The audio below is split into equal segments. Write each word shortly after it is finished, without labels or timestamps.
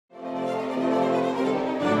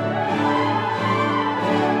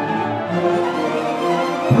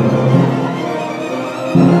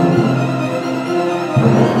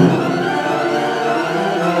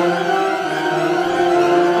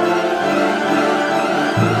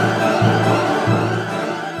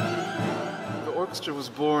orchestra was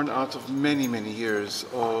born out of many, many years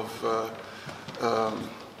of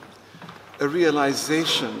a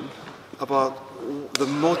realization about the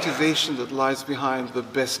motivation that lies behind the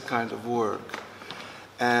best kind of work.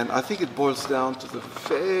 And I think it boils down to the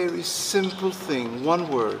very simple thing, one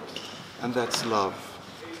word, and that's love.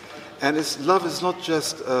 And love is not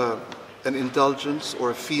just an indulgence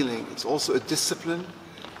or a feeling, it's also a discipline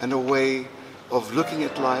and a way of looking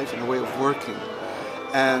at life and a way of working.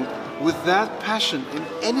 And with that passion in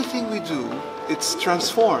anything we do, it's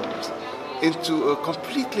transformed into a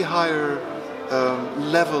completely higher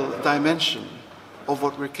level dimension of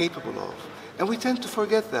what we're capable of. And we tend to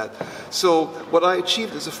forget that. So what I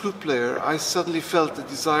achieved as a flute player, I suddenly felt the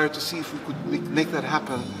desire to see if we could make that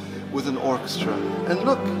happen with an orchestra. And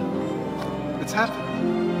look, it's happened.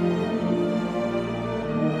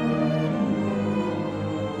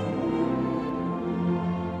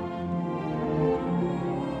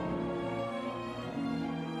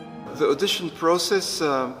 The audition process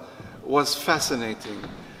was fascinating.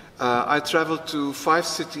 I traveled to 5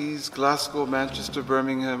 cities, Glasgow, Manchester,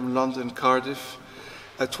 Birmingham, London, Cardiff,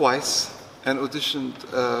 twice, and auditioned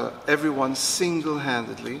everyone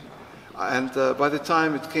single-handedly. And by the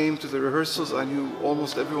time it came to the rehearsals, I knew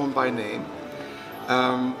almost everyone by name.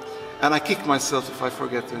 And I kick myself if I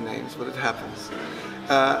forget their names, but it happens.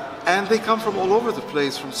 And they come from all over the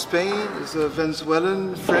place, from Spain, there's a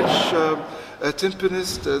Venezuelan, French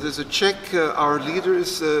timpanist, there's a Czech, our leader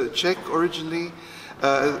is Czech originally,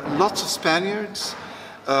 lots of Spaniards,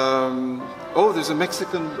 there's a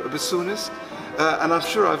Mexican bassoonist, and I'm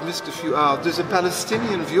sure I've missed a few out. There's a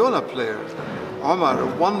Palestinian viola player, Omar, a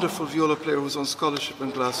wonderful viola player who's on scholarship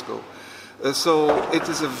in Glasgow. So it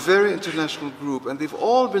is a very international group, and they've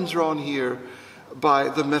all been drawn here by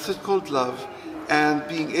the method called love and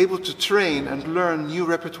being able to train and learn new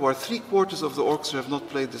repertoire. 3/4 of the orchestra have not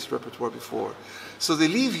played this repertoire before. So they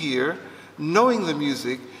leave here knowing the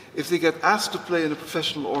music. If they get asked to play in a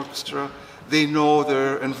professional orchestra, they know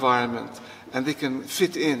their environment and they can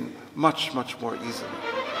fit in much, much more easily.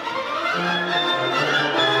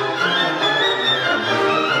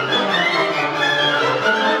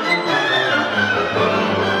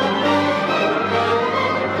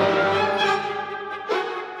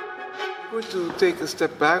 To take a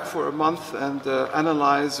step back for a month and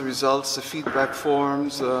analyze the results, the feedback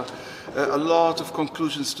forms, a lot of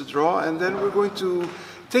conclusions to draw, and then we're going to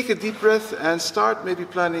take a deep breath and start maybe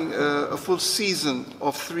planning a full season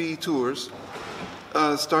of 3 tours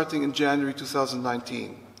starting in January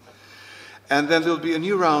 2019. And then there'll be a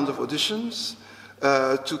new round of auditions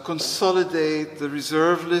to consolidate the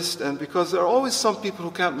reserve list, and because there are always some people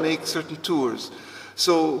who can't make certain tours.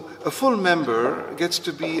 So a full member gets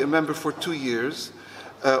to be a member for 2 years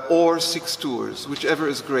or 6 tours, whichever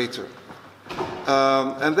is greater.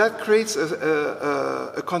 And that creates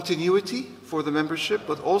a continuity for the membership,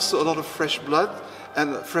 but also a lot of fresh blood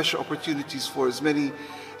and fresh opportunities for as many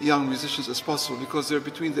young musicians as possible, because they're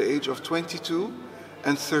between the age of 22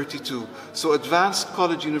 and 32. So advanced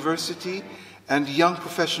college, university, and young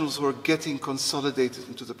professionals who are getting consolidated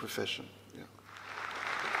into the profession.